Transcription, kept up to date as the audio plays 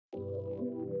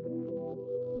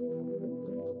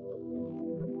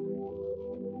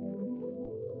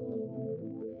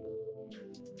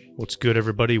What's good,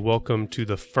 everybody? Welcome to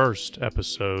the first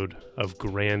episode of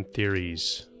Grand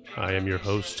Theories. I am your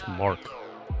host, Mark.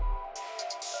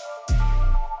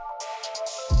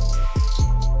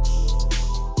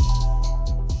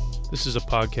 This is a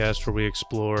podcast where we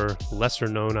explore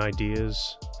lesser-known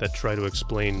ideas that try to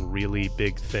explain really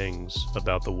big things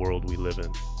about the world we live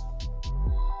in.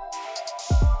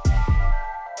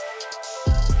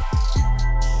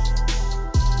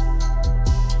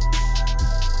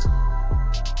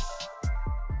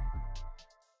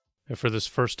 And for this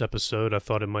first episode, I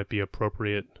thought it might be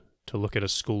appropriate to look at a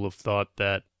school of thought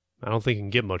that I don't think can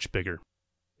get much bigger.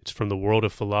 It's from the world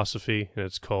of philosophy, and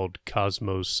it's called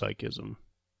Cosmopsychism.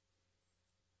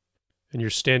 And your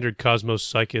standard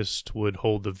cosmopsychist would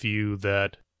hold the view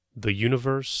that the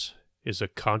universe is a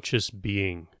conscious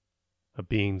being, a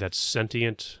being that's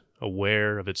sentient,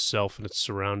 aware of itself and its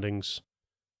surroundings,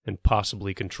 and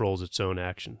possibly controls its own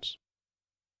actions.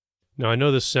 Now, I know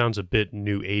this sounds a bit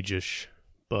New Age-ish,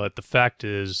 but the fact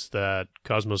is that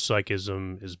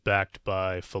Cosmopsychism is backed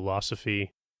by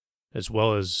philosophy as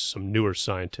well as some newer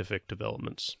scientific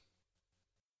developments.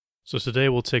 So today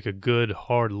we'll take a good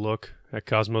hard look at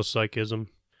Cosmopsychism,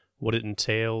 what it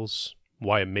entails,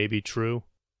 why it may be true,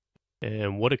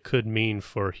 and what it could mean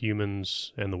for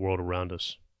humans and the world around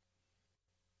us.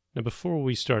 Now, before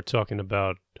we start talking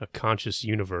about a conscious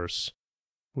universe,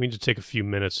 we need to take a few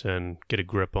minutes and get a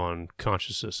grip on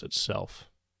consciousness itself.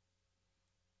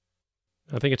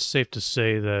 I think it's safe to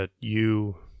say that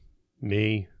you,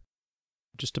 me,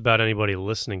 just about anybody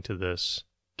listening to this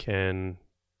can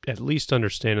at least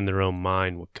understand in their own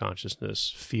mind what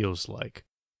consciousness feels like,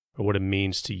 or what it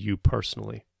means to you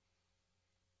personally.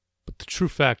 But the true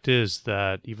fact is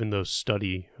that even though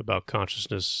study about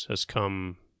consciousness has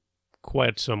come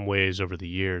quite some ways over the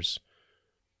years,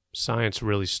 science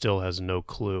really still has no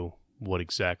clue what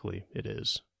exactly it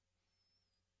is.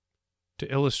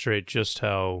 To illustrate just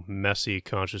how messy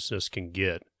consciousness can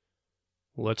get,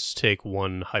 let's take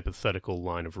one hypothetical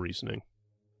line of reasoning.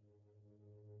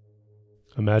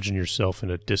 Imagine yourself in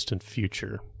a distant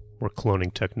future where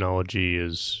cloning technology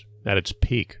is at its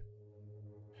peak.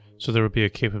 So there would be a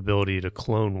capability to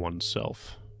clone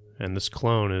oneself, and this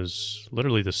clone is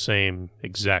literally the same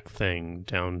exact thing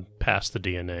down past the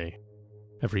DNA.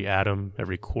 Every atom,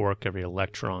 every quark, every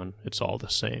electron, it's all the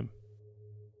same.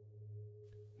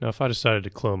 Now, if I decided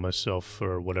to clone myself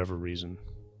for whatever reason,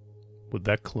 would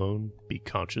that clone be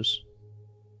conscious?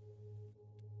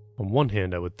 On one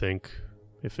hand, I would think,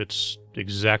 if it's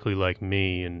exactly like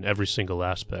me in every single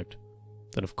aspect,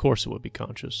 then of course it would be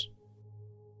conscious.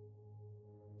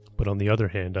 But on the other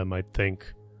hand, I might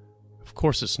think, of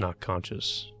course it's not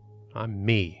conscious. I'm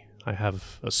me. I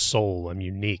have a soul. I'm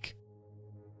unique.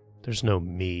 There's no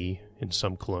me in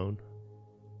some clone.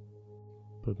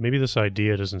 But maybe this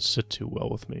idea doesn't sit too well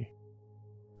with me.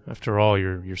 After all,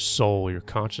 your soul, your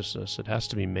consciousness, it has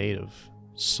to be made of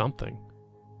something.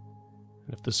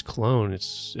 And if this clone,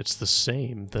 it's the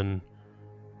same, then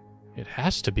it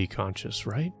has to be conscious,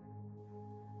 right?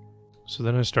 So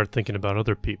then I start thinking about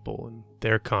other people and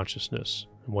their consciousness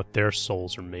and what their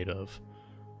souls are made of.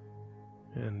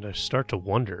 And I start to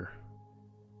wonder,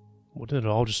 wouldn't it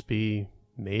all just be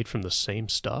made from the same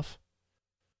stuff?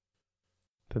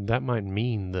 Then that might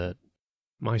mean that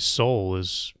my soul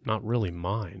is not really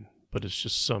mine, but it's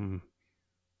just some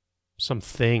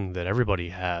thing that everybody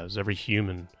has, every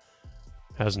human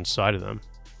has inside of them.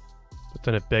 But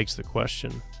then it begs the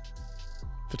question,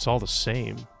 if it's all the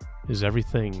same, is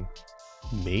everything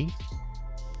me?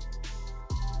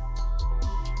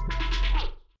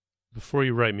 Before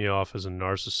you write me off as a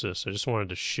narcissist, I just wanted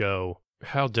to show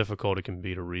how difficult it can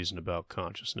be to reason about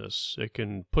consciousness. It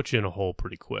can put you in a hole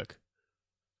pretty quick.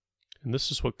 And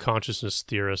this is what consciousness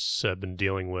theorists have been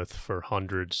dealing with for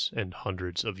hundreds and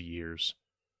hundreds of years.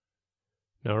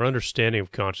 Now, our understanding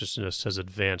of consciousness has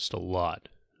advanced a lot,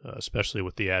 especially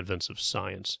with the advent of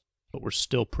science, but we're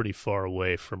still pretty far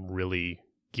away from really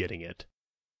getting it.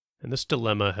 And this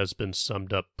dilemma has been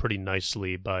summed up pretty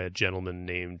nicely by a gentleman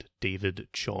named David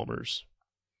Chalmers.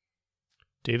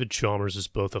 David Chalmers is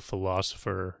both a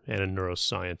philosopher and a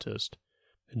neuroscientist.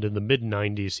 And in the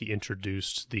mid-90s, he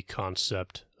introduced the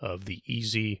concept of the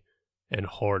easy and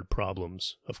hard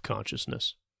problems of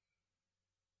consciousness.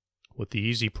 What the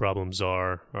easy problems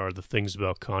are the things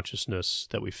about consciousness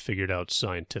that we figured out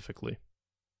scientifically.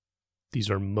 These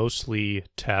are mostly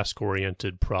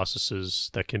task-oriented processes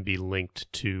that can be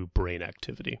linked to brain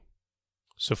activity.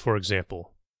 So, for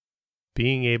example,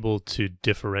 being able to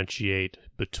differentiate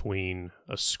between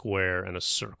a square and a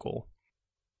circle,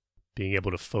 being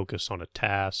able to focus on a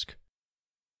task,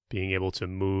 being able to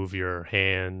move your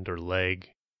hand or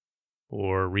leg,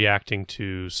 or reacting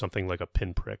to something like a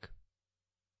pinprick.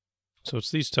 So it's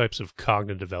these types of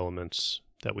cognitive elements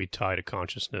that we tie to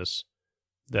consciousness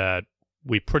that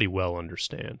we pretty well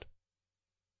understand.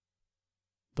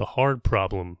 The hard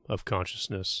problem of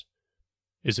consciousness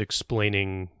is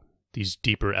explaining these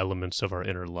deeper elements of our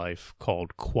inner life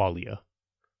called qualia.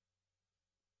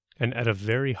 And at a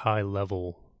very high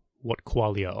level, what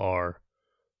qualia are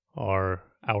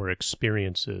our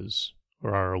experiences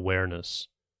or our awareness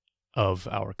of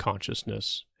our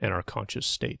consciousness and our conscious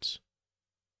states.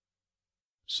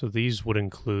 So these would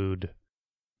include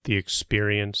the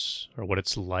experience, or what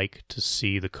it's like to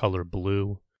see the color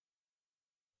blue,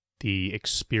 the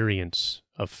experience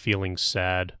of feeling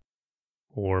sad,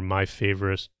 or my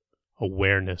favorite,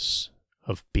 awareness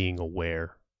of being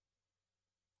aware.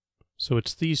 So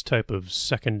it's these type of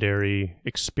secondary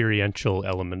experiential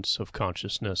elements of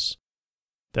consciousness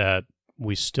that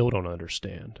we still don't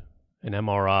understand. An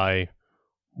MRI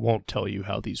won't tell you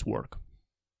how these work.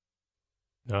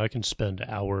 Now I can spend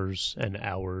hours and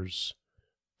hours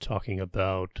talking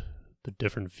about the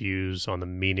different views on the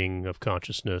meaning of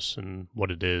consciousness and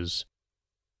what it is,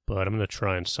 but I'm going to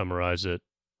try and summarize it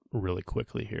really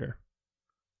quickly here.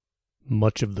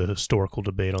 Much of the historical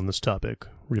debate on this topic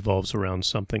revolves around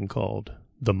something called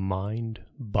the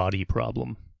mind-body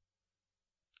problem.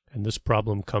 And this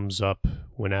problem comes up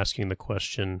when asking the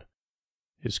question,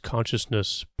 is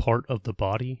consciousness part of the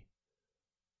body,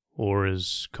 or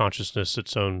is consciousness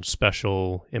its own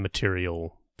special,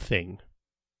 immaterial thing?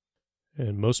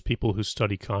 And most people who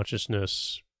study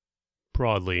consciousness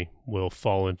broadly will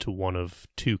fall into one of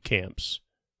two camps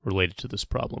related to this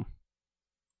problem.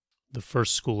 The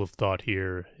first school of thought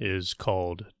here is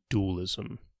called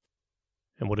dualism.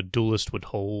 And what a dualist would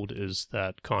hold is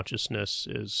that consciousness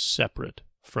is separate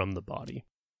from the body.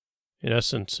 In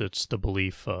essence, it's the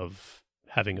belief of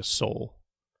having a soul.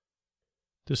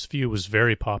 This view was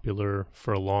very popular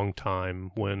for a long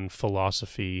time when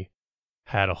philosophy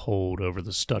had a hold over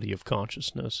the study of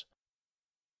consciousness.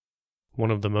 One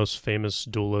of the most famous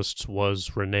dualists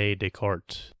was René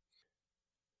Descartes.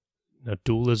 Now,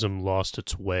 dualism lost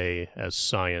its way as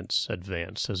science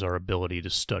advanced, as our ability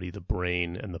to study the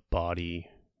brain and the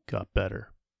body got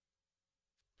better.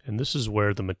 And this is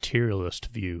where the materialist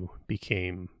view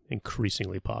became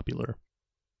increasingly popular.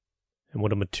 And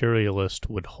what a materialist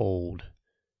would hold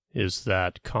is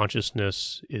that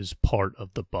consciousness is part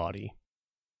of the body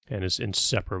and is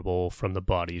inseparable from the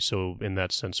body. So in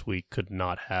that sense, we could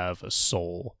not have a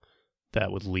soul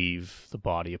that would leave the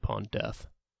body upon death.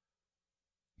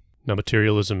 Now,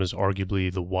 materialism is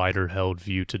arguably the wider held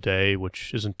view today,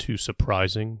 which isn't too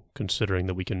surprising, considering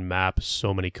that we can map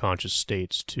so many conscious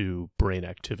states to brain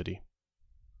activity.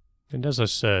 And as I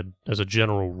said, as a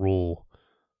general rule,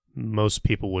 most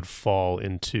people would fall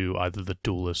into either the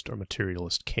dualist or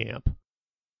materialist camp.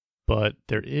 But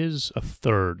there is a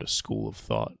third school of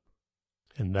thought,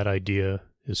 and that idea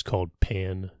is called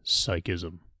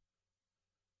panpsychism.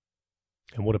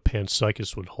 And what a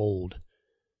panpsychist would hold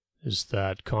is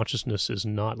that consciousness is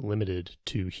not limited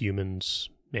to humans,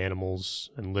 animals,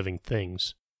 and living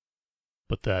things,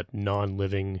 but that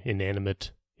non-living,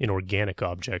 inanimate, inorganic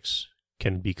objects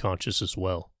can be conscious as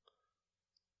well.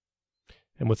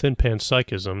 And within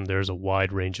panpsychism, there's a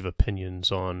wide range of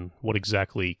opinions on what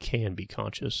exactly can be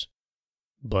conscious,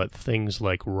 but things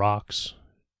like rocks,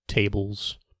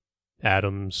 tables,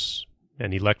 atoms,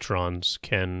 and electrons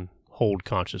can hold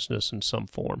consciousness in some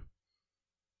form.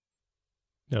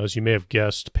 Now, as you may have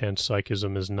guessed,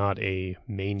 panpsychism is not a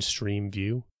mainstream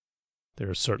view. There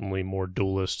are certainly more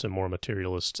dualists and more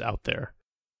materialists out there,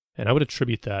 and I would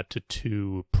attribute that to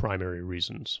two primary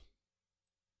reasons.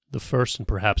 The first and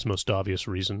perhaps most obvious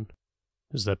reason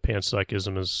is that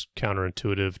panpsychism is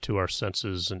counterintuitive to our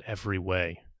senses in every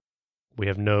way. We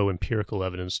have no empirical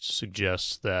evidence to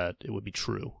suggest that it would be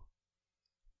true.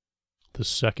 The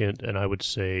second, and I would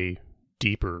say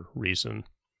deeper reason,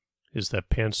 is that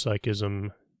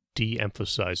panpsychism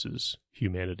de-emphasizes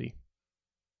humanity.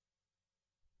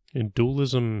 In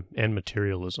dualism and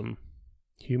materialism,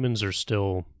 humans are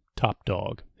still top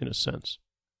dog, in a sense.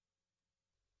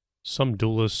 Some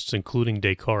dualists, including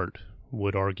Descartes,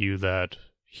 would argue that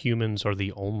humans are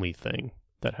the only thing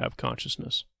that have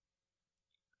consciousness.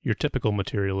 Your typical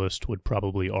materialist would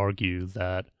probably argue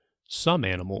that some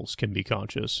animals can be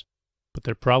conscious, but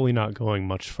they're probably not going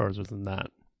much further than that.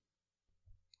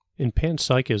 In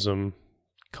panpsychism,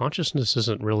 consciousness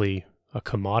isn't really a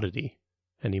commodity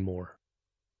anymore.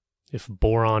 If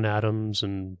boron atoms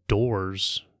and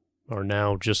doors are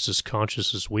now just as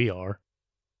conscious as we are,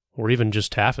 or even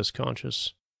just half as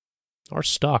conscious, our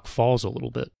stock falls a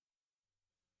little bit.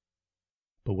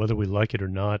 But whether we like it or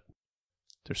not,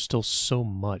 there's still so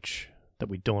much that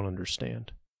we don't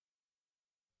understand.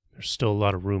 There's still a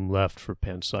lot of room left for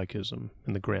panpsychism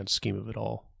in the grand scheme of it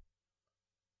all.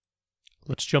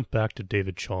 Let's jump back to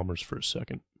David Chalmers for a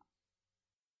second.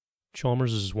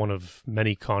 Chalmers is one of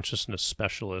many consciousness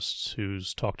specialists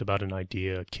who's talked about an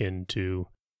idea akin to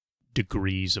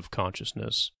degrees of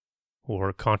consciousness,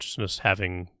 or consciousness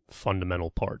having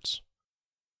fundamental parts.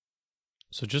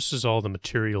 So just as all the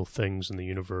material things in the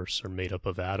universe are made up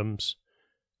of atoms,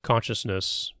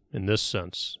 consciousness, in this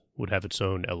sense, would have its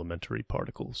own elementary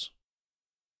particles.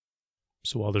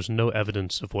 So while there's no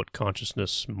evidence of what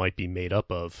consciousness might be made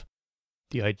up of,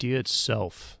 the idea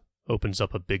itself opens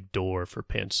up a big door for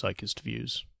panpsychist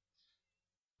views.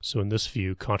 So in this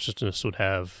view, consciousness would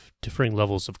have differing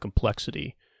levels of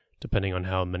complexity depending on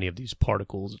how many of these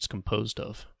particles it's composed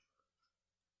of.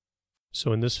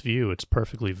 So in this view, it's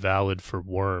perfectly valid for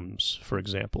worms, for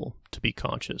example, to be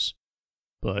conscious.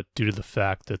 But due to the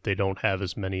fact that they don't have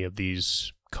as many of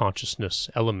these consciousness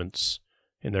elements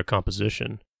in their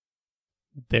composition,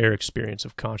 their experience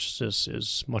of consciousness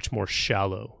is much more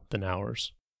shallow than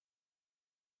ours.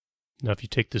 Now, if you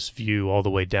take this view all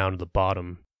the way down to the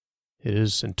bottom, it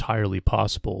is entirely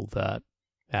possible that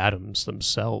atoms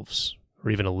themselves,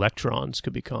 or even electrons,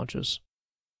 could be conscious.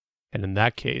 And in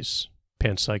that case,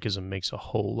 panpsychism makes a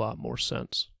whole lot more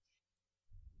sense.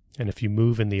 And if you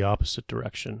move in the opposite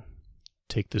direction,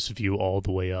 take this view all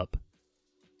the way up,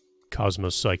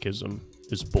 Cosmopsychism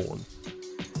is born.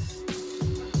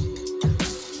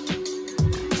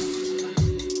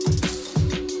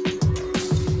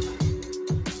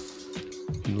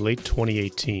 In late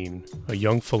 2018, a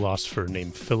young philosopher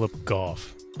named Philip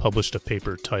Goff published a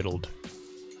paper titled,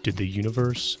 "Did the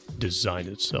Universe Design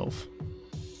Itself?"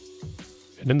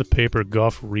 And in the paper,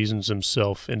 Goff reasons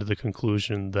himself into the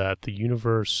conclusion that the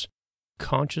universe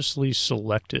consciously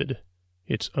selected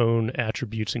its own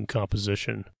attributes and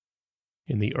composition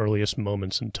in the earliest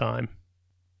moments in time.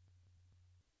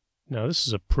 Now, this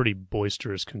is a pretty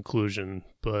boisterous conclusion,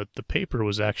 but the paper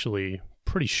was actually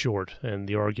pretty short and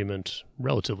the argument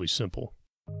relatively simple.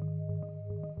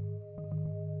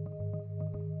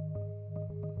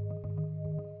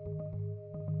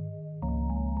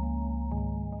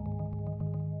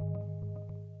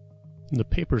 The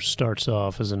paper starts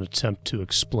off as an attempt to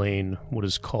explain what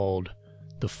is called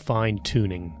the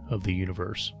fine-tuning of the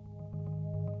universe.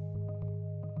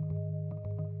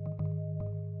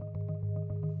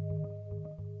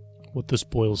 What this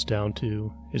boils down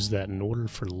to is that in order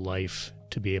for life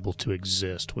to be able to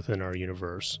exist within our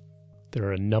universe, there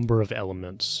are a number of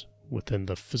elements within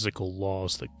the physical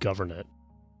laws that govern it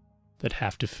that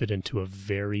have to fit into a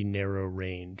very narrow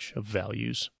range of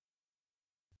values.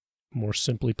 More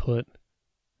simply put,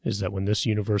 is that when this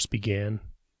universe began,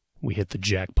 we hit the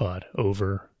jackpot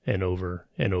over and over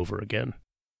and over again.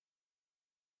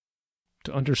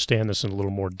 To understand this in a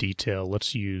little more detail,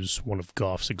 let's use one of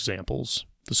Goff's examples,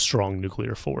 the strong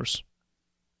nuclear force.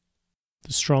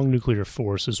 The strong nuclear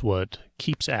force is what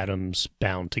keeps atoms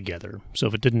bound together. So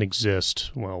if it didn't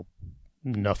exist, well,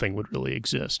 nothing would really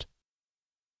exist.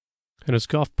 And as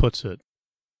Goff puts it,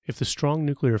 if the strong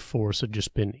nuclear force had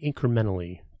just been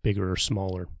incrementally bigger or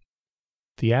smaller,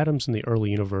 the atoms in the early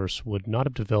universe would not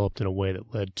have developed in a way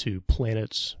that led to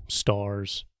planets,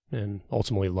 stars, and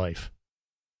ultimately life.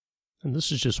 And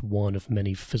this is just one of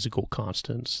many physical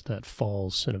constants that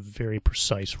falls in a very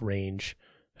precise range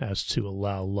as to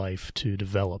allow life to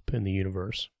develop in the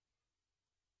universe.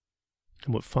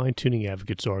 And what fine-tuning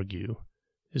advocates argue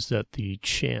is that the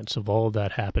chance of all of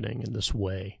that happening in this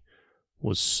way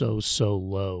was so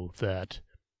low that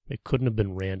it couldn't have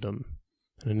been random.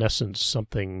 And in essence,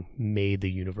 something made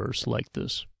the universe like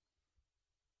this.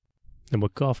 And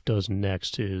what Goff does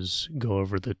next is go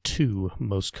over the two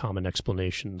most common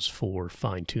explanations for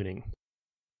fine-tuning.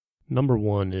 Number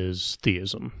one is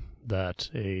theism,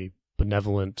 that a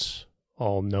benevolent,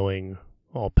 all-knowing,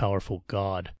 all-powerful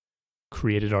God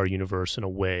created our universe in a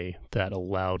way that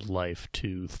allowed life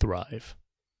to thrive.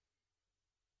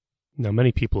 Now,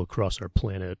 many people across our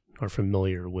planet are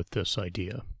familiar with this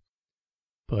idea,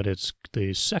 but it's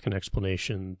the second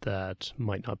explanation that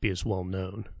might not be as well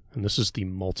known, and this is the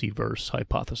multiverse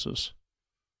hypothesis.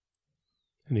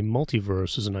 And the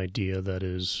multiverse is an idea that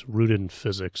is rooted in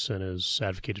physics and is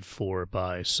advocated for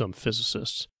by some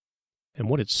physicists. And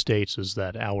what it states is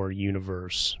that our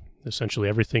universe, essentially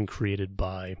everything created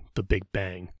by the Big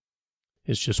Bang,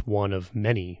 is just one of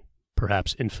many,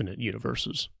 perhaps infinite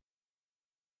universes.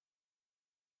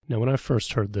 Now, when I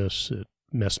first heard this, it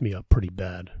messed me up pretty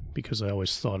bad, because I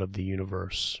always thought of the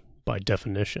universe, by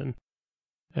definition,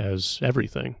 as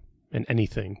everything and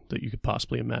anything that you could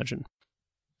possibly imagine.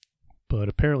 but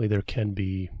apparently there can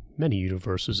be many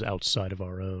universes outside of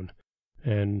our own.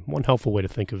 And one helpful way to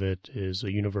think of it is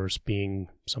a universe being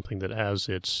something that has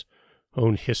its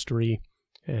own history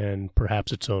and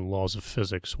perhaps its own laws of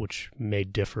physics, which may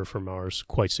differ from ours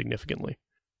quite significantly.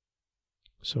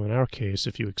 So in our case,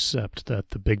 if you accept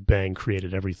that the Big Bang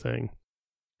created everything,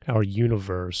 our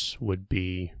universe would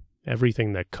be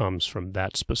everything that comes from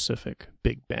that specific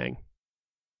Big Bang.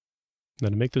 Now,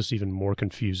 to make this even more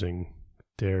confusing,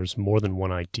 there's more than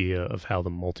one idea of how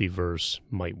the multiverse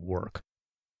might work.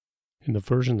 In the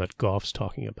version that Goff's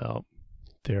talking about,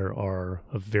 there are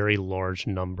a very large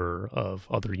number of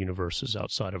other universes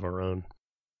outside of our own,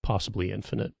 possibly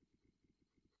infinite.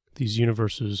 These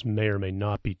universes may or may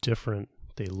not be different.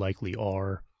 They likely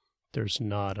are. There's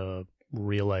not a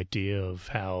real idea of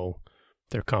how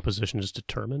their composition is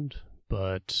determined,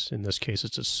 but in this case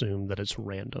it's assumed that it's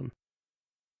random.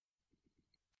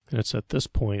 And it's at this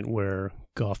point where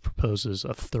Goff proposes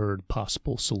a third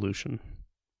possible solution,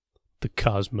 the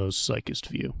Cosmopsychist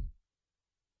view.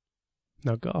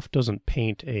 Now, Goff doesn't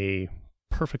paint a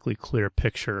perfectly clear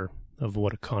picture of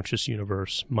what a conscious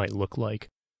universe might look like,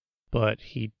 but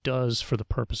he does, for the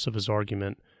purpose of his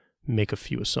argument, make a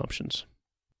few assumptions.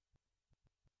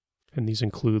 And these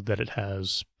include that it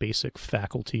has basic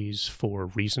faculties for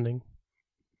reasoning,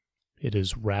 it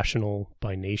is rational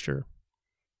by nature,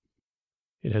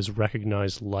 it has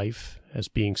recognized life as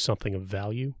being something of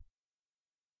value.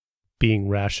 Being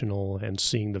rational and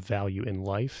seeing the value in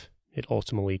life, it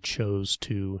ultimately chose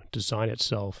to design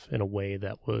itself in a way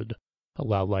that would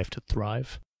allow life to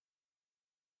thrive.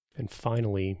 And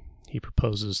finally, he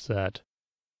proposes that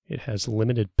it has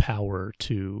limited power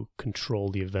to control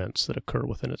the events that occur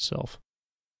within itself.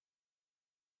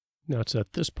 Now, it's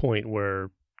at this point where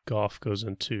Goff goes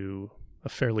into a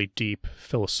fairly deep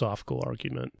philosophical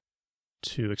argument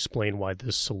to explain why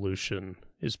this solution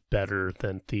is better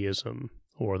than theism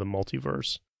or the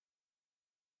multiverse.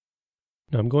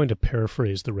 Now, I'm going to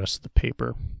paraphrase the rest of the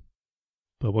paper,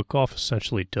 but what Goff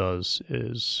essentially does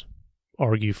is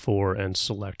argue for and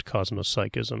select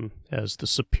Cosmopsychism as the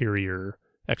superior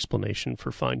explanation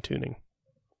for fine-tuning.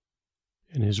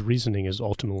 And his reasoning is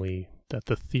ultimately that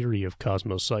the theory of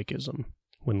Cosmopsychism,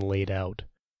 when laid out,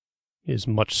 is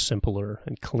much simpler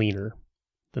and cleaner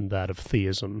than that of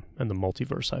theism and the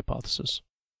multiverse hypothesis.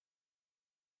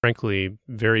 Frankly,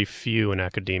 very few in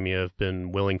academia have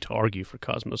been willing to argue for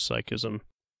Cosmopsychism,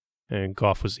 and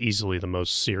Goff was easily the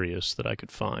most serious that I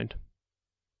could find.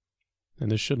 And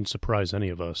this shouldn't surprise any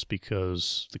of us,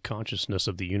 because the consciousness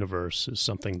of the universe is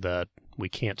something that we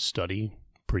can't study,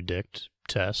 predict,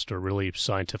 test, or really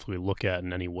scientifically look at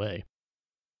in any way.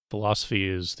 Philosophy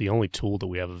is the only tool that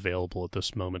we have available at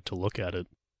this moment to look at it,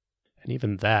 and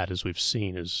even that, as we've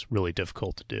seen, is really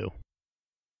difficult to do.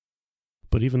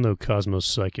 But even though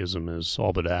Cosmopsychism is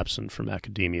all but absent from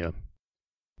academia,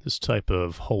 this type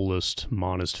of holist,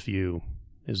 monist view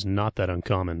is not that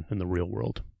uncommon in the real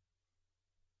world.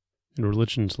 In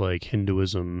religions like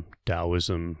Hinduism,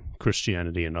 Taoism,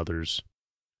 Christianity, and others,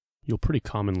 you'll pretty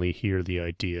commonly hear the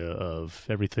idea of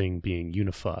everything being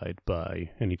unified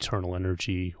by an eternal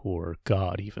energy or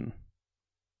God even.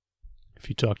 If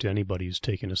you talk to anybody who's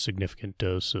taken a significant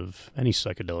dose of any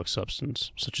psychedelic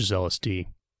substance, such as LSD,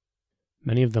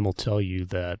 many of them will tell you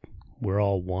that we're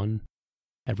all one,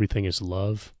 everything is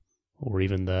love, or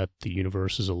even that the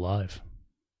universe is alive.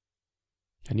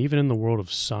 And even in the world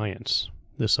of science,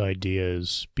 this idea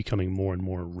is becoming more and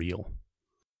more real.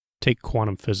 Take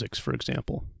quantum physics, for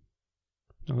example.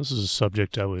 Now, this is a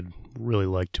subject I would really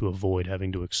like to avoid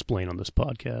having to explain on this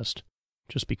podcast,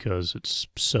 just because it's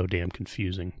so damn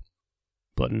confusing.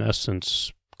 But in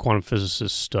essence, quantum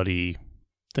physicists study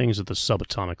things at the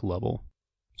subatomic level.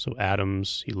 So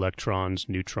atoms, electrons,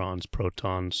 neutrons,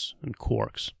 protons, and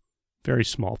quarks. Very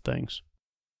small things.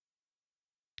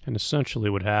 And essentially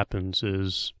what happens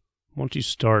is, once you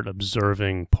start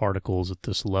observing particles at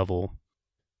this level,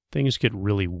 things get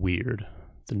really weird.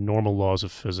 The normal laws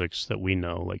of physics that we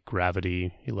know, like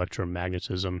gravity,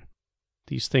 electromagnetism,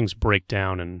 these things break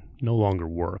down and no longer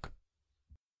work.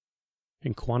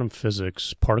 In quantum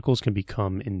physics, particles can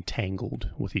become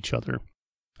entangled with each other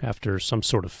after some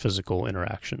sort of physical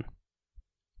interaction.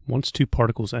 Once two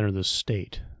particles enter this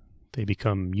state, they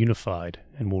become unified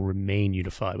and will remain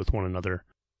unified with one another,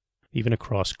 even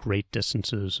across great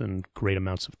distances and great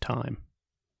amounts of time.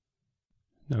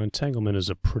 Now, entanglement is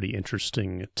a pretty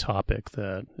interesting topic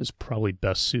that is probably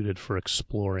best suited for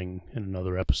exploring in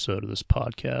another episode of this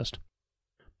podcast.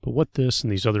 But what this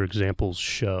and these other examples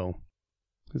show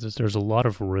is that there's a lot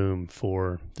of room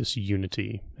for this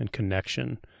unity and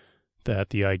connection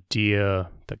that the idea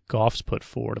that Goff's put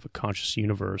forward of a conscious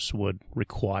universe would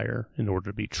require in order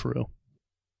to be true.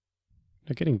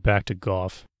 Now, getting back to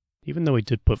Goff, even though he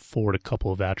did put forward a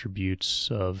couple of attributes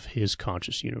of his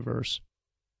conscious universe,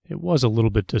 it was a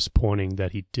little bit disappointing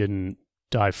that he didn't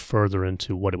dive further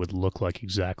into what it would look like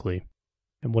exactly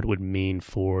and what it would mean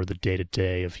for the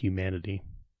day-to-day of humanity.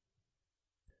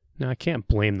 Now, I can't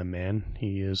blame the man.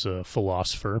 He is a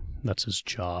philosopher. That's his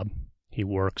job. He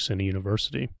works in a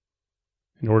university.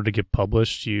 In order to get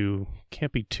published, you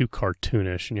can't be too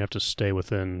cartoonish, and you have to stay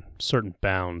within certain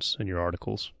bounds in your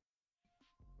articles.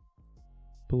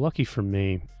 But lucky for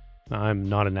me, I'm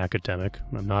not an academic,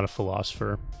 I'm not a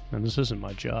philosopher, and this isn't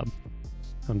my job.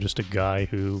 I'm just a guy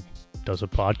who does a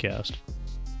podcast.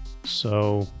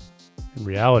 So, in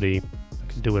reality,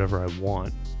 I can do whatever I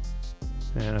want.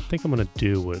 And I think I'm going to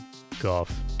do what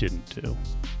Goff didn't do.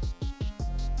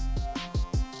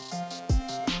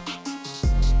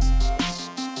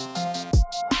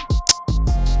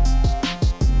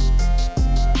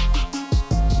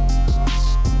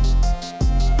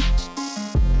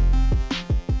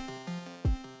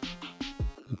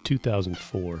 In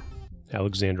 2004,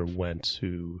 Alexander Went,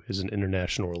 who is an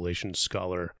international relations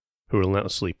scholar who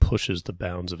relentlessly pushes the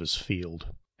bounds of his field,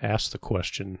 asked the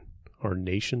question, are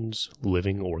nations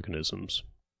living organisms?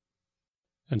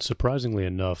 And surprisingly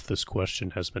enough, this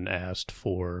question has been asked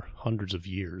for hundreds of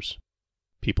years.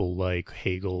 People like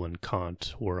Hegel and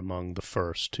Kant were among the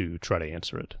first to try to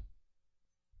answer it.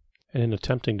 And in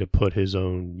attempting to put his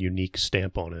own unique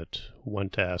stamp on it,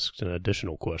 Went asked an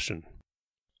additional question.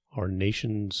 Are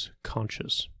nations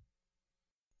conscious?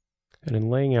 And in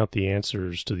laying out the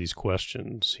answers to these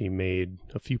questions, he made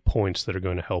a few points that are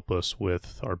going to help us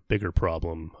with our bigger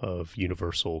problem of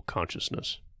universal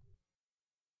consciousness.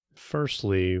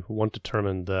 Firstly, Wundt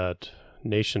determined that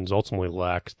nations ultimately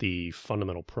lack the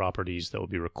fundamental properties that would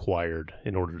be required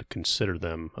in order to consider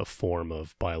them a form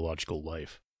of biological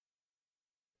life.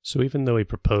 So even though he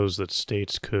proposed that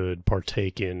states could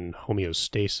partake in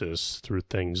homeostasis through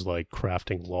things like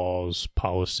crafting laws,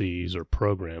 policies, or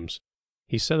programs,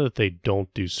 he said that they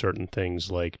don't do certain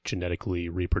things like genetically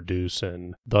reproduce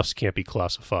and thus can't be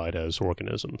classified as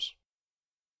organisms.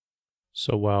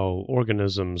 So while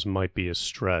organisms might be a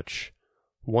stretch,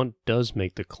 Wundt does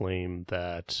make the claim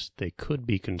that they could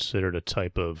be considered a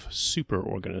type of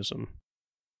superorganism.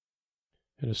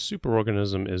 And a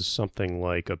superorganism is something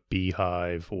like a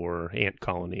beehive or ant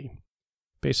colony,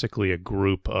 basically a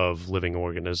group of living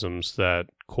organisms that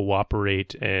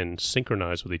cooperate and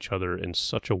synchronize with each other in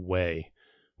such a way,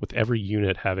 with every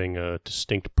unit having a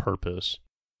distinct purpose,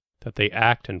 that they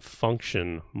act and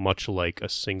function much like a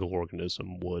single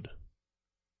organism would.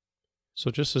 So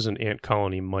just as an ant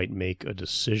colony might make a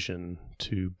decision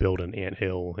to build an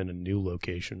anthill in a new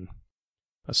location,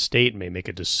 a state may make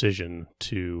a decision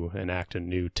to enact a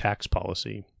new tax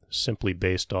policy simply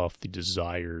based off the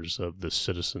desires of the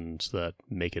citizens that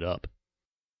make it up.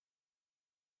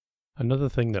 Another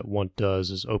thing that Wundt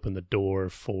does is open the door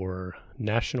for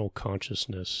national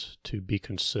consciousness to be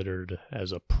considered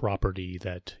as a property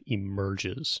that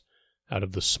emerges out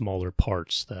of the smaller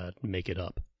parts that make it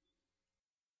up.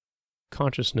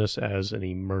 Consciousness as an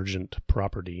emergent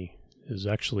property is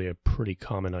actually a pretty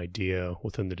common idea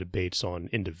within the debates on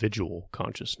individual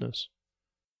consciousness.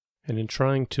 And in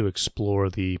trying to explore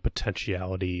the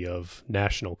potentiality of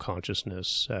national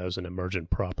consciousness as an emergent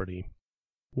property,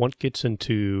 Wundt gets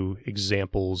into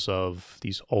examples of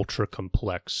these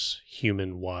ultra-complex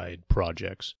human-wide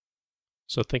projects.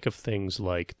 So think of things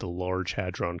like the Large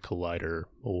Hadron Collider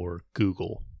or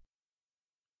Google.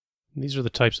 These are the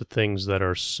types of things that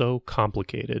are so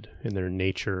complicated in their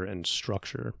nature and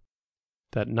structure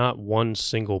that not one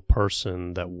single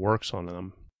person that works on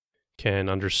them can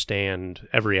understand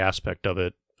every aspect of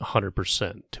it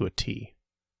 100% to a T.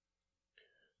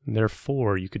 And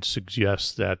therefore, you could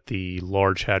suggest that the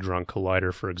Large Hadron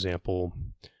Collider, for example,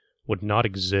 would not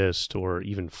exist or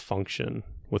even function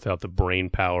without the brain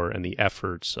power and the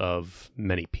efforts of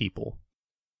many people.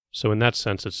 So in that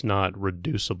sense, it's not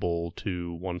reducible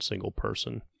to one single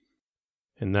person.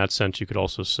 In that sense, you could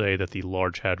also say that the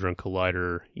Large Hadron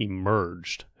Collider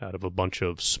emerged out of a bunch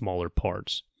of smaller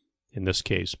parts, in this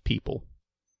case, people.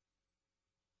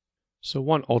 So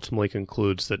one ultimately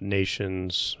concludes that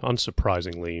nations,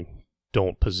 unsurprisingly,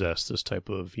 don't possess this type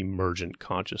of emergent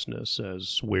consciousness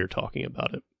as we're talking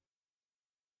about it.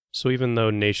 So even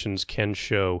though nations can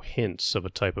show hints of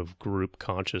a type of group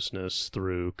consciousness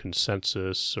through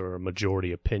consensus or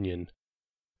majority opinion,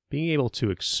 being able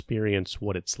to experience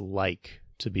what it's like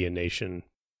to be a nation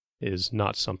is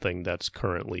not something that's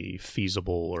currently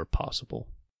feasible or possible.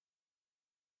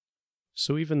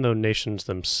 So even though nations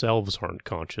themselves aren't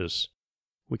conscious,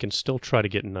 we can still try to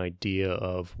get an idea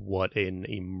of what an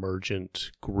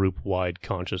emergent group-wide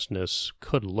consciousness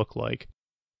could look like.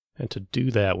 And to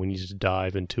do that, we need to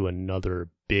dive into another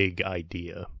big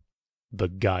idea, the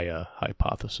Gaia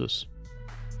hypothesis.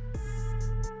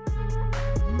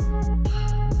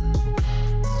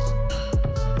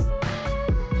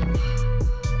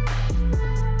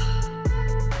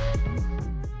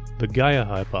 The Gaia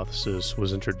hypothesis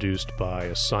was introduced by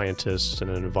a scientist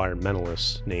and an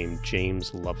environmentalist named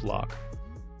James Lovelock.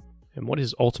 And what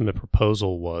his ultimate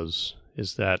proposal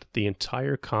is that the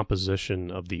entire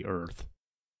composition of the Earth,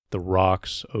 the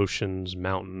rocks, oceans,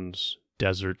 mountains,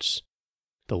 deserts,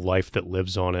 the life that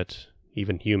lives on it,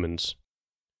 even humans,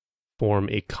 form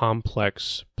a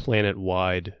complex,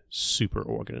 planet-wide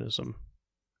superorganism.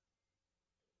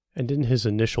 And in his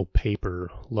initial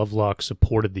paper, Lovelock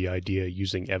supported the idea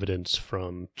using evidence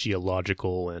from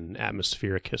geological and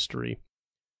atmospheric history,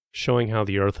 showing how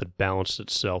the Earth had balanced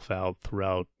itself out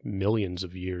throughout millions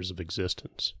of years of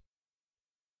existence.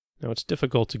 Now, it's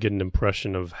difficult to get an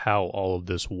impression of how all of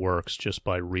this works just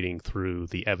by reading through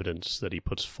the evidence that he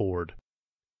puts forward.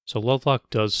 So Lovelock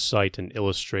does cite an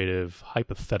illustrative,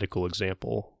 hypothetical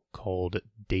example called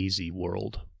Daisy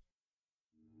World.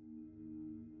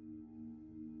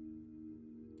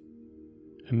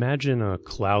 Imagine a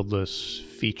cloudless,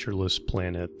 featureless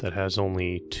planet that has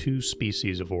only two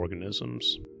species of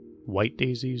organisms, white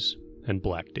daisies and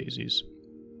black daisies.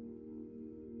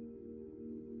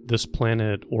 This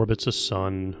planet orbits a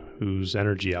sun whose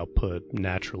energy output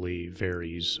naturally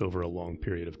varies over a long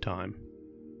period of time.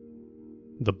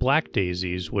 The black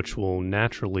daisies, which will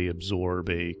naturally absorb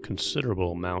a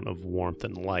considerable amount of warmth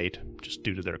and light just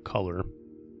due to their color,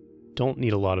 don't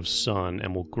need a lot of sun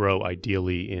and will grow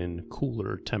ideally in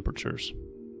cooler temperatures.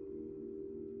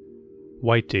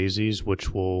 White daisies,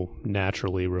 which will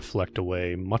naturally reflect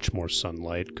away much more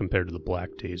sunlight compared to the black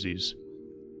daisies,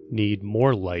 need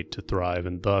more light to thrive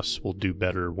and thus will do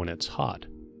better when it's hot.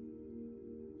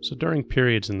 So during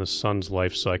periods in the sun's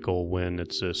life cycle when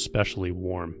it's especially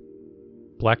warm,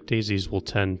 black daisies will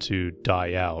tend to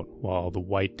die out while the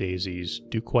white daisies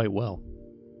do quite well.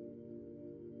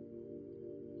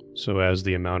 So as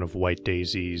the amount of white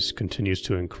daisies continues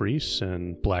to increase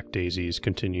and black daisies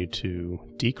continue to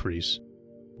decrease,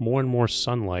 more and more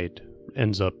sunlight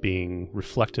ends up being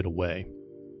reflected away,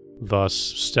 thus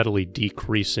steadily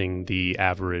decreasing the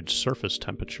average surface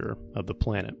temperature of the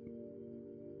planet.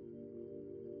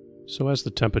 So as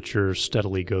the temperature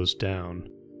steadily goes down,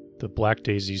 the black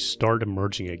daisies start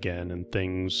emerging again and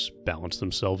things balance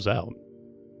themselves out.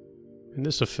 And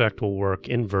this effect will work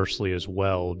inversely as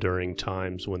well during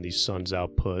times when the sun's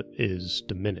output is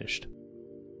diminished.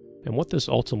 And what this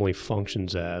ultimately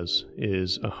functions as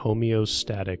is a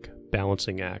homeostatic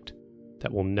balancing act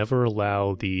that will never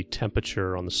allow the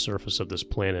temperature on the surface of this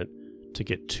planet to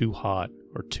get too hot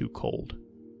or too cold.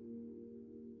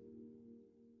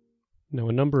 Now,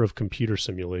 a number of computer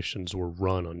simulations were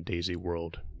run on Daisy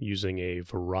World using a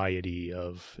variety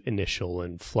of initial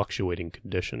and fluctuating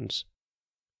conditions.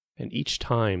 And each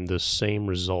time the same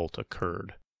result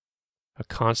occurred, a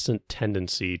constant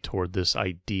tendency toward this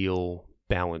ideal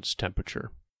balanced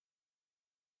temperature.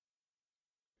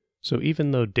 So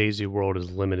even though Daisy World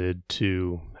is limited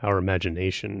to our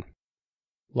imagination,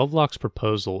 Lovelock's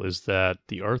proposal is that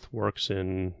the Earth works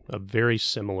in a very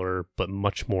similar but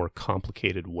much more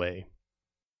complicated way.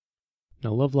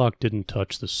 Now, Lovelock didn't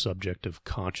touch the subject of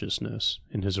consciousness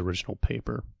in his original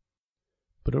paper,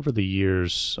 but over the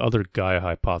years, other Gaia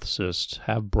hypothesists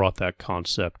have brought that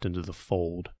concept into the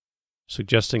fold,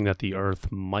 suggesting that the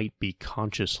Earth might be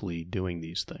consciously doing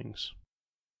these things.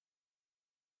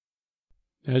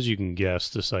 As you can guess,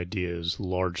 this idea is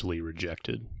largely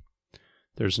rejected.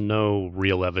 There's no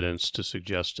real evidence to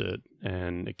suggest it,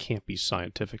 and it can't be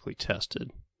scientifically tested.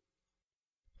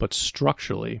 But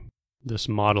structurally, this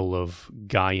model of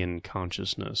Gaian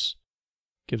consciousness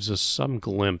gives us some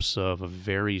glimpse of a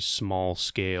very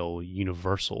small-scale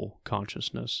universal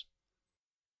consciousness,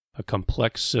 a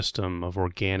complex system of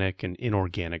organic and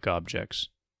inorganic objects,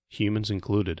 humans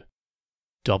included,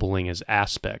 doubling as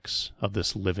aspects of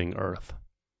this living Earth.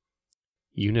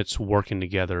 Units working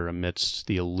together amidst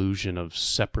the illusion of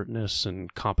separateness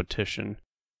and competition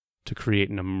to create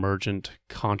an emergent,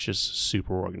 conscious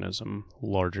superorganism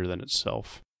larger than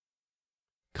itself.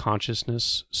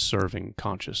 Consciousness serving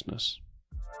consciousness.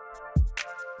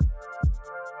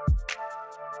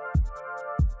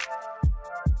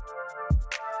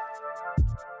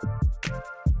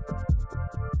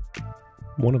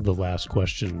 One of the last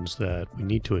questions that we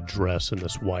need to address in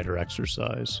this wider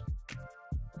exercise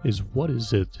is what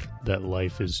is it that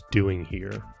life is doing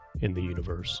here in the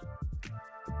universe?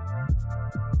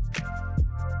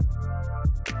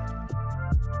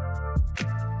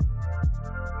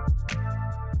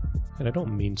 And I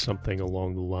don't mean something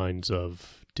along the lines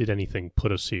of, did anything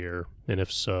put us here, and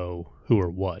if so, who or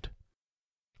what?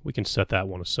 We can set that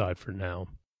one aside for now.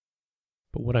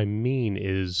 But what I mean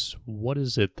is, what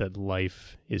is it that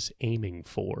life is aiming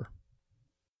for?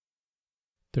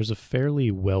 There's a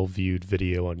fairly well-viewed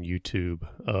video on YouTube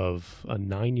of a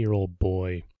 9-year-old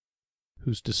boy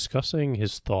who's discussing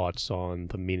his thoughts on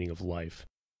the meaning of life.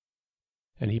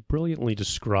 And he brilliantly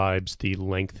describes the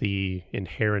lengthy,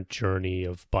 inherent journey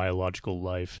of biological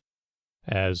life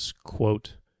as,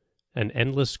 quote, an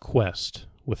endless quest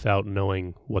without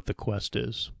knowing what the quest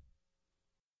is.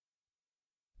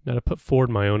 Now, to put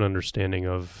forward my own understanding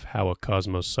of how a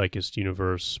cosmopsychist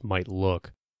universe might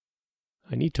look,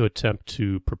 I need to attempt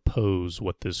to propose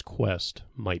what this quest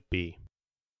might be.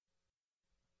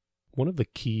 One of the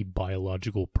key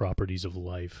biological properties of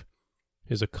life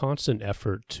is a constant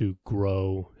effort to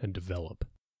grow and develop.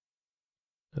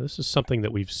 Now, this is something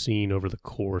that we've seen over the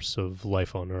course of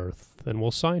life on Earth, and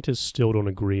while scientists still don't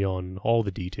agree on all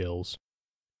the details,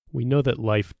 we know that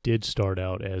life did start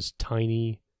out as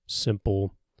tiny,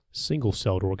 simple,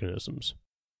 single-celled organisms.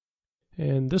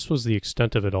 And this was the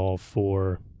extent of it all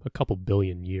for a couple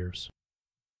billion years.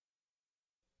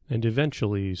 And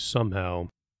eventually, somehow,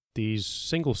 these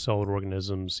single-celled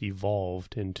organisms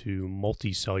evolved into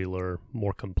multicellular,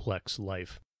 more complex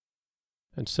life.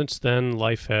 And since then,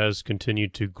 life has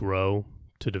continued to grow,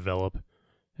 to develop,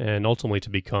 and ultimately to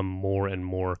become more and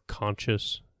more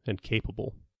conscious and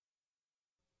capable.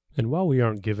 And while we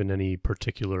aren't given any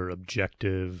particular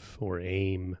objective or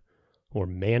aim or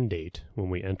mandate when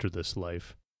we enter this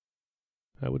life,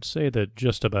 I would say that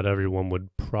just about everyone would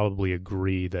probably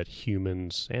agree that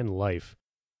humans and life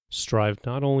strive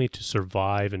not only to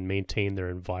survive and maintain their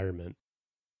environment,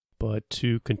 but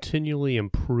to continually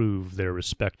improve their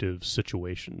respective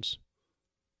situations.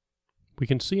 We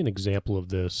can see an example of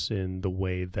this in the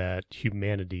way that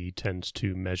humanity tends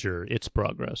to measure its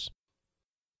progress.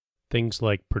 Things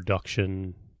like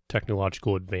production,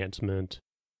 technological advancement,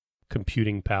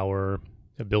 computing power,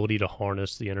 ability to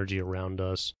harness the energy around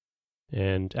us,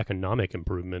 and economic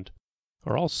improvement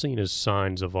are all seen as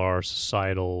signs of our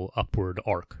societal upward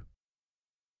arc.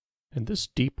 And this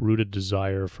deep-rooted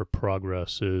desire for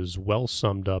progress is well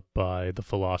summed up by the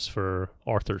philosopher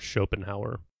Arthur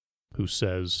Schopenhauer, who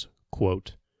says,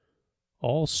 quote,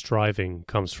 all striving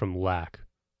comes from lack,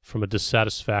 from a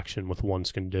dissatisfaction with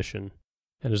one's condition,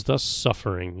 and is thus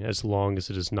suffering as long as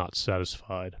it is not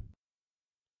satisfied.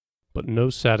 But no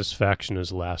satisfaction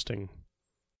is lasting.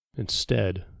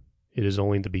 Instead, it is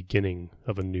only the beginning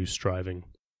of a new striving.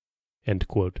 End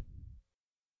quote.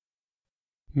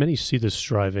 Many see this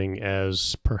striving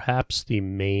as perhaps the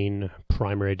main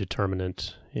primary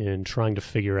determinant in trying to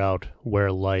figure out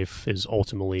where life is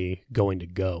ultimately going to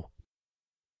go.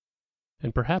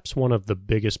 And perhaps one of the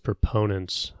biggest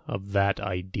proponents of that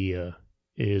idea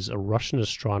is a Russian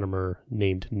astronomer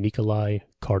named Nikolai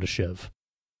Kardashev.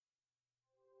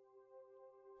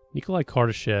 Nikolai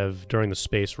Kardashev, during the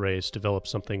space race, developed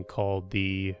something called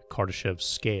the Kardashev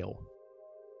scale.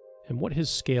 And what his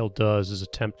scale does is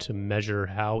attempt to measure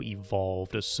how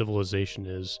evolved a civilization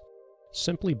is,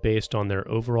 simply based on their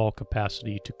overall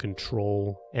capacity to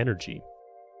control energy.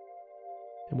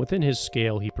 And within his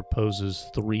scale, he proposes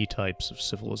 3 types of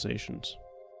civilizations.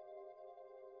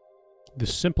 The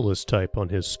simplest type on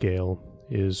his scale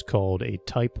is called a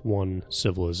Type 1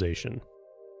 civilization.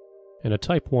 And a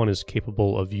Type 1 is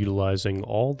capable of utilizing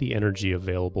all the energy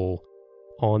available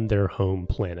on their home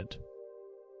planet.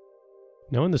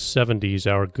 Now in the 70s,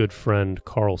 our good friend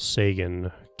Carl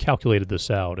Sagan calculated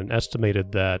this out and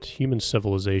estimated that human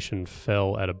civilization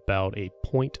fell at about a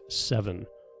 0.7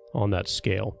 on that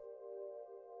scale.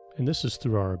 And this is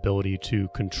through our ability to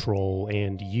control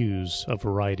and use a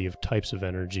variety of types of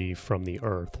energy from the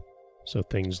Earth. So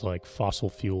things like fossil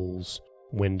fuels,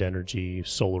 wind energy,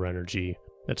 solar energy,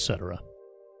 etc.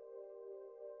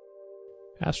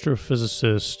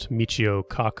 Astrophysicist Michio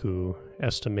Kaku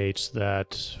estimates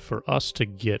that for us to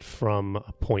get from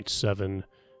a 0.7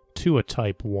 to a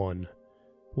Type 1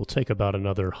 will take about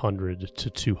another 100 to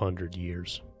 200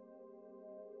 years.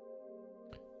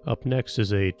 Up next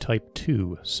is a Type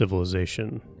 2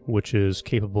 civilization, which is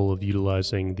capable of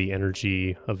utilizing the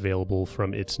energy available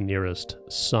from its nearest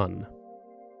sun.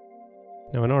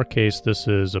 Now in our case, this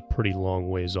is a pretty long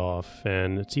ways off,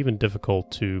 and it's even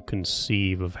difficult to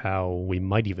conceive of how we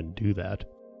might even do that.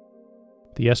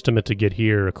 The estimate to get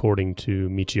here, according to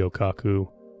Michio Kaku,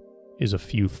 is a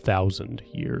few thousand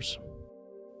years.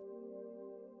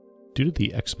 Due to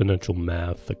the exponential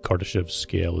math that Kardashev's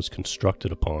scale is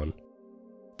constructed upon,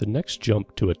 the next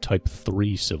jump to a Type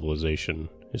 3 civilization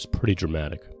is pretty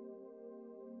dramatic.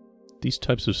 These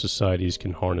types of societies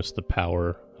can harness the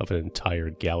power of an entire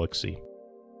galaxy.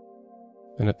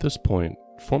 And at this point,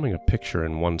 forming a picture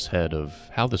in one's head of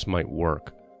how this might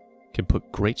work can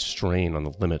put great strain on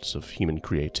the limits of human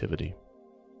creativity.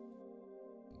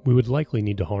 We would likely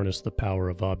need to harness the power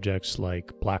of objects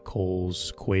like black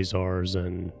holes, quasars,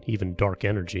 and even dark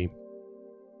energy.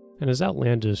 And as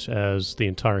outlandish as the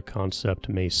entire concept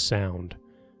may sound,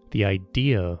 the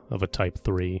idea of a Type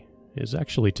 3 is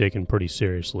actually taken pretty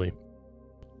seriously.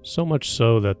 So much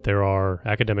so that there are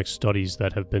academic studies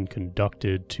that have been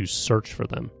conducted to search for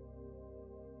them.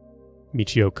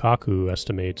 Michio Kaku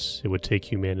estimates it would take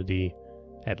humanity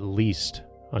at least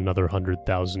another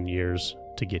 100,000 years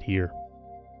to get here.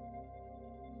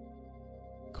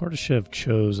 Kardashev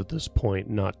chose at this point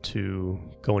not to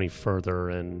go any further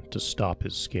and to stop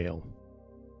his scale.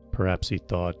 Perhaps he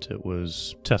thought it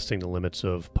was testing the limits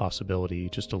of possibility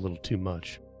just a little too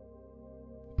much.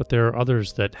 But there are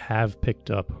others that have picked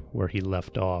up where he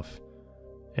left off,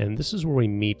 and this is where we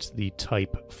meet the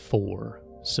Type 4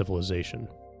 civilization.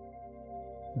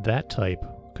 That type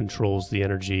controls the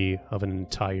energy of an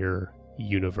entire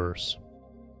universe.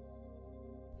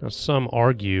 Now, some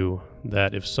argue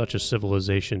that if such a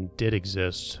civilization did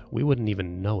exist, we wouldn't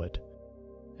even know it,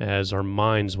 as our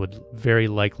minds would very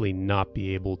likely not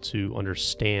be able to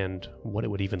understand what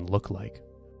it would even look like.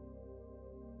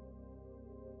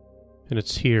 And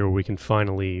it's here where we can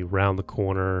finally round the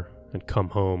corner and come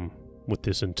home with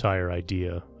this entire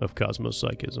idea of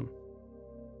Cosmopsychism.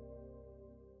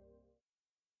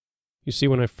 You see,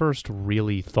 when I first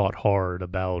really thought hard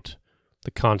about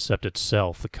the concept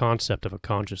itself, the concept of a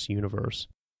conscious universe,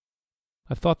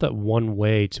 I thought that one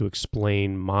way to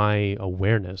explain my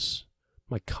awareness,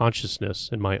 my consciousness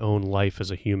in my own life as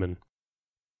a human,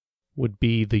 would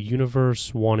be the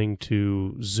universe wanting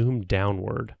to zoom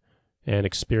downward and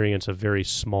experience a very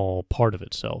small part of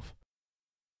itself.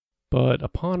 But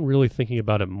upon really thinking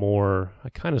about it more, I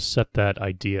kind of set that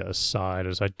idea aside,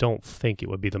 as I don't think it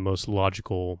would be the most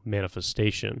logical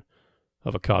manifestation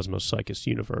of a cosmopsychist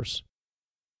universe.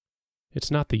 It's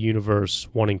not the universe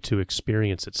wanting to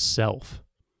experience itself,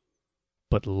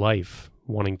 but life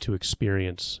wanting to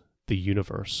experience the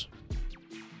universe.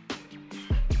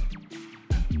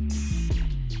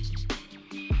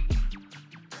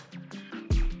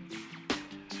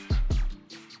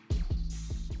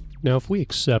 Now, if we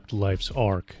accept life's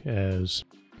arc as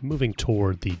moving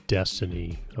toward the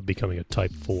destiny of becoming a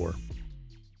Type 4,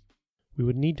 we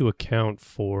would need to account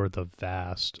for the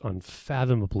vast,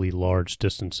 unfathomably large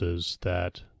distances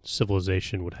that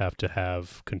civilization would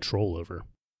have control over.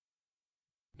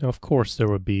 Now, of course, there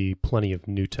would be plenty of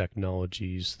new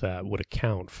technologies that would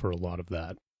account for a lot of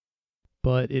that.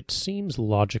 But it seems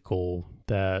logical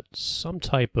that some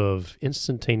type of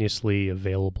instantaneously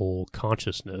available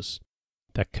consciousness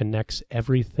that connects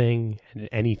everything and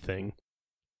anything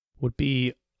would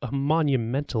be a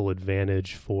monumental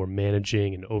advantage for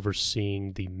managing and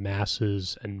overseeing the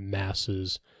masses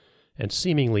and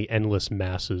seemingly endless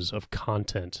masses of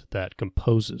content that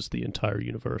composes the entire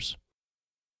universe.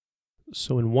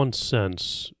 So in one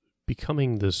sense,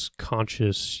 becoming this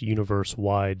conscious,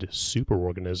 universe-wide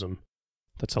superorganism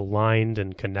that's aligned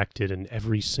and connected in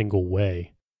every single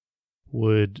way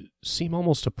would seem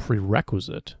almost a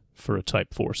prerequisite for a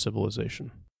Type 4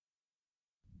 civilization.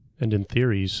 And in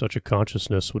theory, such a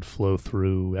consciousness would flow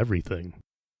through everything.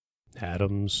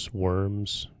 Atoms,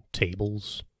 worms,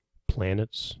 tables,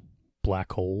 planets,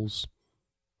 black holes,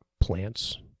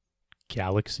 plants,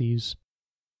 galaxies,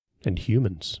 and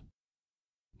humans.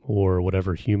 Or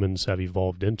whatever humans have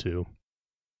evolved into,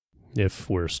 if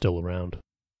we're still around.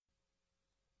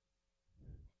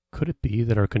 Could it be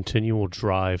that our continual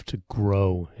drive to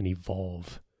grow and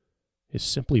evolve is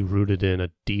simply rooted in a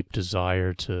deep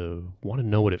desire to want to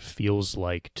know what it feels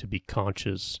like to be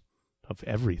conscious of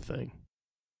everything?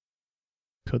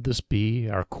 Could this be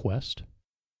our quest?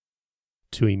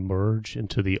 To emerge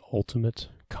into the ultimate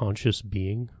conscious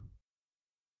being?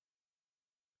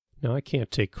 Now, I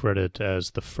can't take credit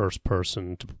as the first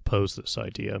person to propose this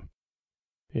idea.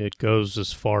 It goes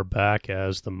as far back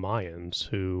as the Mayans,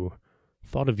 who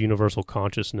thought of universal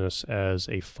consciousness as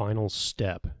a final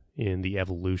step in the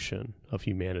evolution of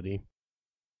humanity.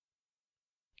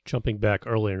 Jumping back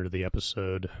earlier into the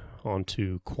episode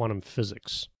onto quantum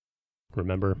physics.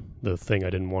 Remember the thing I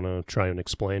didn't want to try and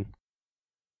explain?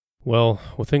 Well,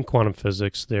 within quantum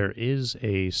physics, there is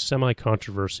a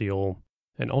semi-controversial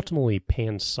and ultimately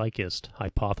panpsychist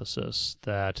hypothesis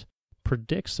that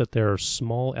predicts that there are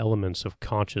small elements of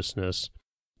consciousness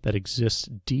that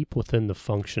exist deep within the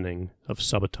functioning of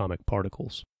subatomic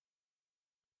particles.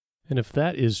 And if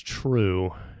that is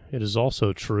true, it is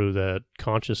also true that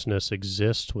consciousness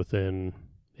exists within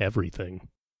everything.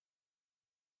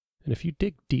 And if you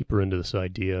dig deeper into this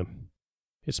idea,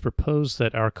 it's proposed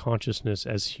that our consciousness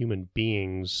as human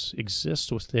beings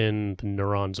exists within the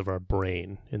neurons of our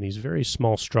brain in these very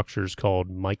small structures called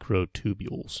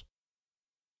microtubules.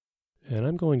 And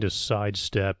I'm going to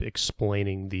sidestep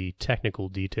explaining the technical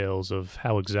details of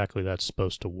how exactly that's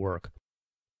supposed to work.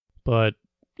 But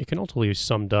it can ultimately be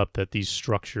summed up that these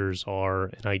structures are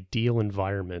an ideal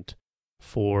environment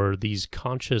for these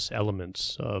conscious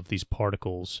elements of these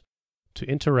particles to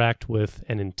interact with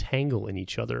and entangle in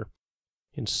each other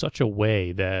in such a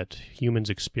way that humans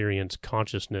experience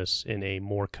consciousness in a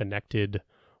more connected,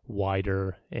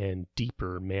 wider, and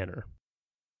deeper manner.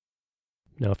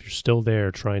 Now, if you're still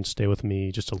there, try and stay with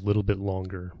me just a little bit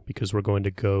longer, because we're going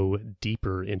to go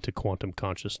deeper into quantum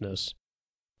consciousness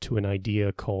to an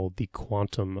idea called the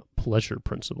quantum pleasure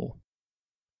principle.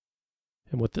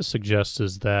 And what this suggests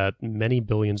is that many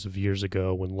billions of years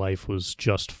ago, when life was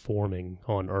just forming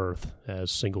on Earth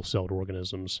as single-celled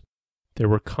organisms, there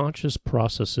were conscious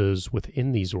processes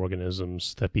within these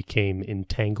organisms that became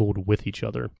entangled with each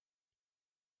other.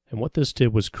 And what this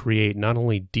did was create not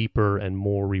only deeper and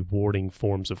more rewarding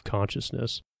forms of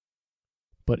consciousness,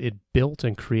 but it built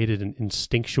and created an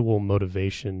instinctual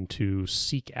motivation to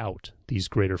seek out these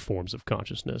greater forms of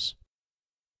consciousness.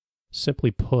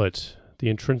 Simply put, the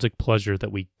intrinsic pleasure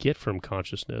that we get from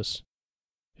consciousness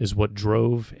is what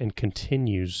drove and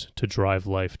continues to drive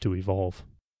life to evolve.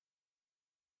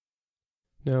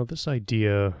 Now, this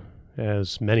idea,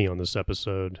 as many on this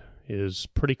episode, is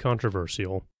pretty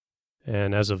controversial,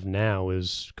 and as of now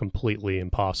is completely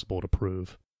impossible to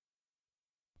prove.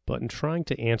 But in trying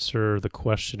to answer the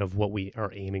question of what we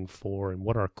are aiming for and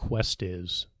what our quest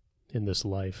is in this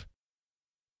life,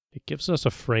 it gives us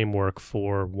a framework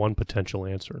for one potential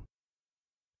answer.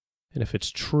 And if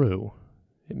it's true,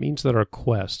 it means that our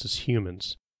quest as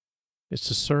humans is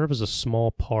to serve as a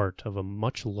small part of a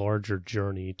much larger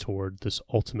journey toward this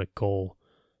ultimate goal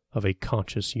of a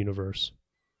conscious universe.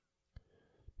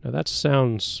 Now that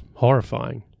sounds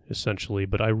horrifying, essentially,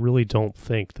 but I really don't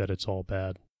think that it's all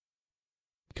bad.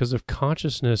 Because if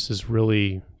consciousness is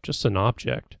really just an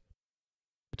object,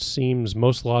 it seems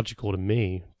most logical to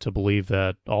me to believe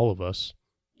that all of us,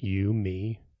 you,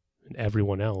 me, and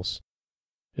everyone else,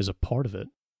 is a part of it.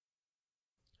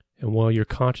 And while your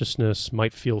consciousness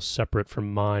might feel separate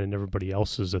from mine and everybody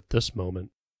else's at this moment,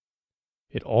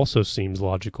 it also seems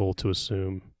logical to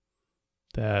assume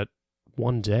that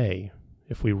one day,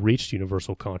 if we reached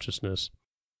universal consciousness,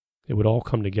 it would all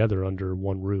come together under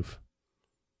one roof.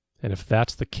 And if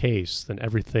that's the case, then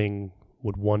everything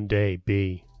would one day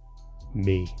be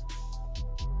me.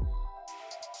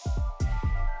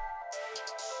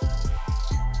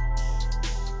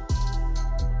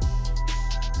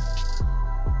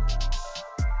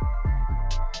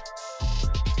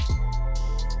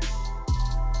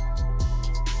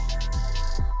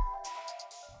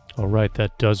 Alright,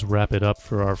 that does wrap it up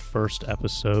for our first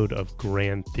episode of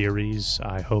Grand Theories.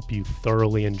 I hope you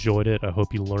thoroughly enjoyed it. I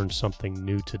hope you learned something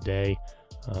new today.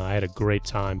 I had a great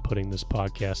time putting this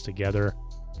podcast together,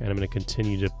 and I'm going to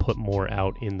continue to put more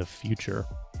out in the future.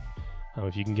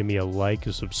 If you can give me a like,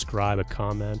 a subscribe, a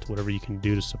comment, whatever you can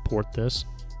do to support this,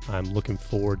 I'm looking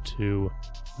forward to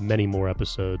many more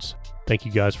episodes. Thank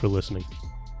you guys for listening.